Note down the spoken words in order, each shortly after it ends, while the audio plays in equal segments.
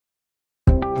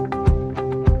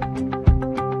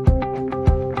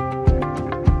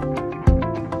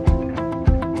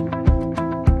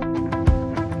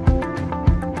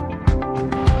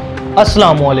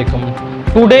अस्सलामुअलैकुम।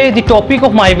 Today the topic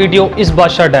of my video is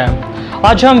भाषा dam.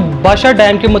 आज हम भाषा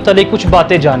डैम के मुतालिक कुछ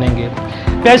बातें जानेंगे।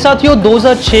 प्यारे साथियों,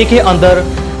 2006 के अंदर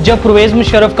जब परवेज़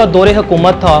मुशर्रफ का दौरे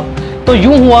हुकूमत था तो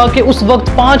यूँ हुआ कि उस वक्त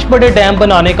 5 बड़े डैम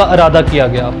बनाने का इरादा किया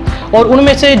गया और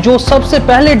उनमें से जो सबसे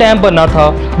पहले डैम बना था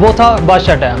वो था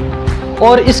भाषा डैम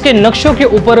और इसके नक्शों के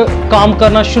ऊपर काम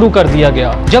करना शुरू कर दिया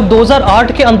गया। जब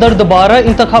 2008 के अंदर दोबारा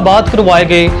इंतखाबात करवाए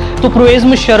गए तो परवेज़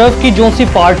मुशर्रफ की जो सी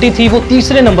पार्टी थी वो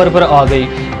तीसरे नंबर पर आ गई।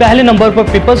 पहले नंबर पर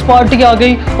पीपल्स पार्टी आ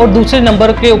गई और दूसरे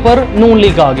नंबर के ऊपर नून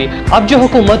लीग आ गई। अब जो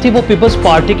हुकूमत थी वो पीपल्स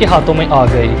पार्टी के हाथों में आ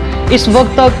गई। इस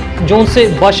वक्त तक जो से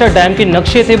भाषा डैम के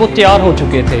नक्शे थे वो तैयार हो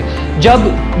चुके थे।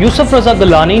 जब यूसुफ रज़ा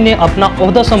गिलानी ने अपना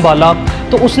ओहदा संभाला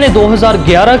तो उसने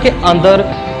 2011 के अंदर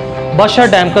भाषा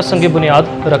डैम का संग बुनियाद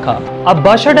रखा। अब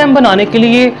भाषा डैम बनाने के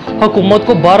लिए हुकूमत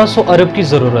को 1200 अरब की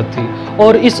ज़रूरत थी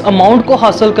और इस अमाउंट को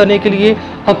हासिल करने के लिए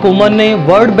हुकूमत ने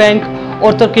वर्ल्ड बैंक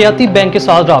और तरक्याती बैंक के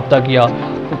साथ रब्ता किया।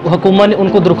 हुकूमत ने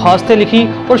उनको दरख्वास्तें लिखी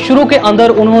और शुरू के अंदर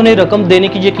उन्होंने रकम देने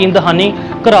की यकीन दहानी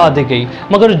करा दी गई,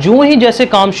 मगर जो ही जैसे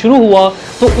काम शुरू हुआ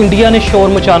तो इंडिया ने शोर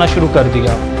मचाना शुरू कर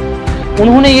दिया।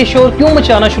 उन्होंने ये शोर क्यों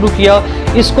मचाना शुरू किया,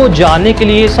 इसको जानने के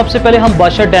लिए सबसे पहले हम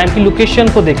भाषा डैम की लोकेशन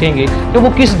को देखेंगे कि वो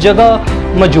किस जगह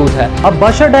मौजूद है। अब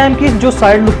भाषा डैम की जो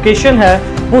साइड लोकेशन है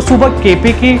वो सूबा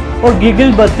केपी की और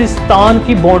गिलगित बल्तिस्तान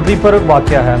की बाउंड्री पर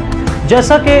वाक़या है।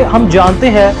 जैसा कि हम जानते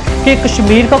हैं कि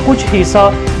कश्मीर का कुछ हिस्सा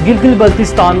गिलगित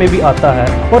बल्तिस्तान में भी आता है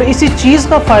और इसी चीज़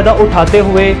का फ़ायदा उठाते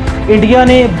हुए इंडिया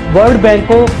ने वर्ल्ड बैंक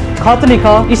को खत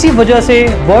लिखा। इसी वजह से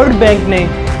वर्ल्ड बैंक ने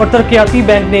और तरक्याती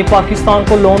बैंक ने पाकिस्तान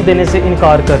को लोन देने से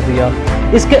इनकार कर दिया।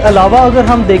 इसके अलावा अगर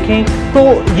हम देखें तो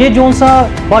ये जो सा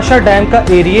भाषा डैम का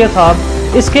एरिया था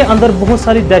इसके अंदर बहुत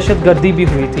सारी दहशतगर्दी भी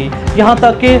हुई थी। यहाँ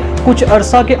तक कि कुछ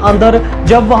अरसा के अंदर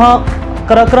जब वहाँ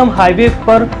कराक्रम हाईवे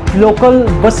पर लोकल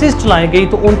बसेस चलाई गई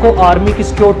तो उनको आर्मी की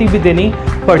सिक्योरिटी भी देनी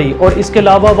पड़ी और इसके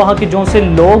अलावा वहाँ के जो से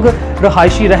लोग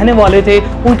रहायशी रहने वाले थे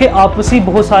उनके आपसी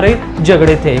बहुत सारे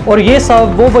झगड़े थे और ये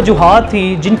सब वो वजूहात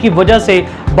थी जिनकी वजह से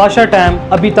भाषा डैम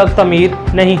अभी तक तमीर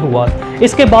नहीं हुआ।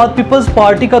 इसके बाद पीपल्स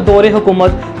पार्टी का दौरे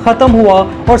हुकूमत ख़त्म हुआ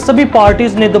और सभी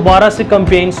पार्टीज़ ने दोबारा से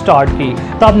कैंपेन स्टार्ट की।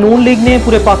 तब नून लीग ने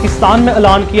पूरे पाकिस्तान में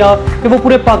ऐलान किया कि वो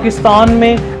पूरे पाकिस्तान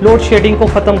में लोड शेडिंग को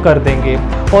ख़त्म कर देंगे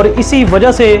और इसी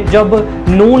वजह से जब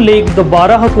नून लीग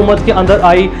दोबारा हुकूमत के अंदर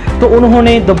आई तो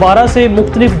उन्होंने दोबारा से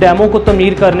मुख्तलिफ डैमों को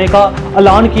तमीर करने का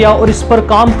ऐलान किया और इस पर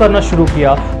काम करना शुरू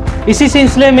किया। इसी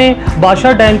सिलसिले में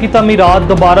भाषा डैम की तमीरात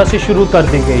दोबारा से शुरू कर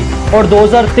दी गई और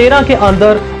 2013 के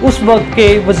अंदर उस वक्त के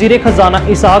वज़ीर ख़जाना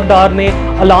इसाक डार ने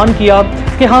ऐलान किया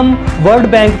कि हम वर्ल्ड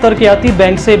बैंक तरक्याती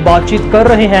बैंक से बातचीत कर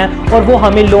रहे हैं और वो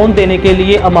हमें लोन देने के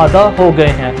लिए आमादा हो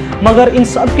गए हैं, मगर इन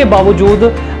सब के बावजूद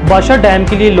भाषा डैम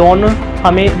के लिए लोन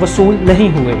हमें वसूल नहीं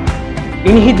हुए।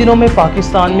 इन्हीं दिनों में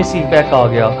पाकिस्तान में सी पैक आ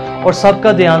गया और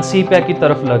सबका ध्यान सी पैक की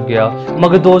तरफ लग गया,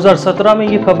 मगर 2017 में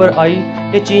ये खबर आई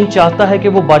कि चीन चाहता है कि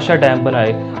वो भाषा डैम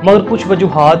बनाए, मगर कुछ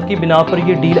वजूहात की बिना पर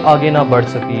ये डील आगे ना बढ़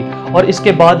सकी और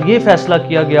इसके बाद ये फैसला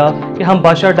किया गया कि हम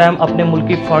भाषा डैम अपने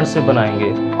मुल्की फंड से बनाएंगे।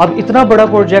 अब इतना बड़ा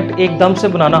प्रोजेक्ट एकदम से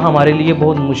बनाना हमारे लिए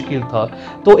बहुत मुश्किल था,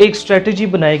 तो एक स्ट्रेटजी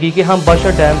बनाएगी कि हम भाषा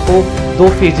डैम को 2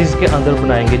 फेजेस के अंदर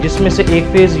बनाएंगे, जिसमें से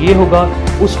एक फेज़ ये होगा,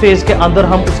 उस फेज़ के अंदर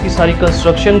हम उसकी सारी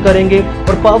कंस्ट्रक्शन करेंगे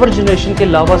और पावर जनरेशन के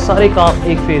अलावा सारे काम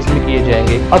एक फेज़ में किए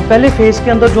जाएंगे। अब पहले फेज़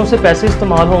के अंदर जो से पैसे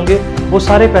इस्तेमाल होंगे वो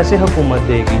सारे पैसे हुकूमत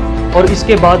देगी और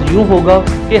इसके बाद यूँ होगा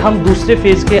कि हम दूसरे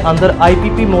फेज़ के अंदर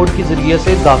IPP मोड के ज़रिए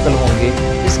से दाखिल होंगे।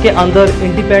 इसके अंदर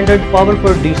इंडिपेंडेंट पावर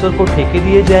प्रोड्यूसर को ठेके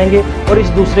दिए जाएंगे और इस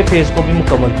दूसरे फेज़ को भी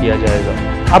मुकम्मल किया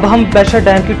जाएगा। अब हम भाषा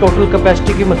डैम की टोटल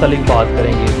कैपेसिटी की मतलब बात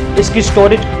करेंगे। इसकी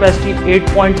स्टोरेज कैपेसिटी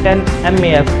 8.10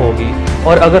 MAF होगी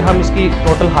और अगर हम इसकी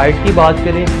टोटल हाइट की बात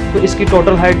करें तो इसकी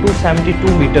टोटल हाइट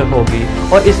 272 मीटर होगी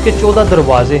और इसके 14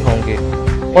 दरवाजे होंगे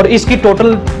और इसकी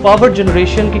टोटल पावर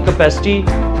जनरेशन की कैपेसिटी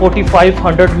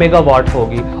 4500 मेगावाट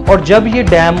होगी और जब ये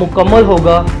डैम मुकम्मल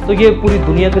होगा तो ये पूरी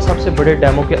दुनिया के सबसे बड़े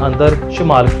डैमों के अंदर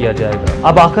शुमार किया जाएगा।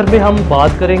 अब आखिर में हम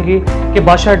बात करेंगे कि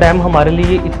भाषा डैम हमारे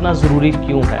लिए इतना ज़रूरी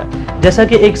क्यों है। जैसा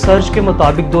कि एक सर्च के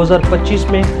मुताबिक 2025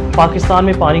 में पाकिस्तान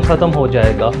में पानी ख़त्म हो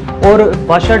जाएगा और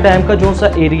भाषा डैम का जो सा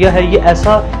एरिया है ये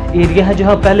ऐसा एरिया है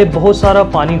जहाँ पहले बहुत सारा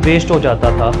पानी वेस्ट हो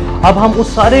जाता था। अब हम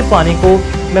उस सारे पानी को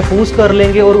महफूज कर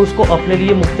लेंगे और उसको अपने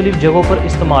लिए मुख्तलिफ जगहों पर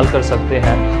इस्तेमाल कर सकते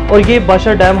हैं और ये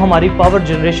भाषा डैम हमारी पावर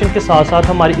जनरेशन के साथ साथ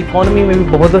हमारी इकॉनमी में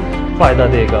भी बहुत फ़ायदा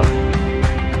देगा।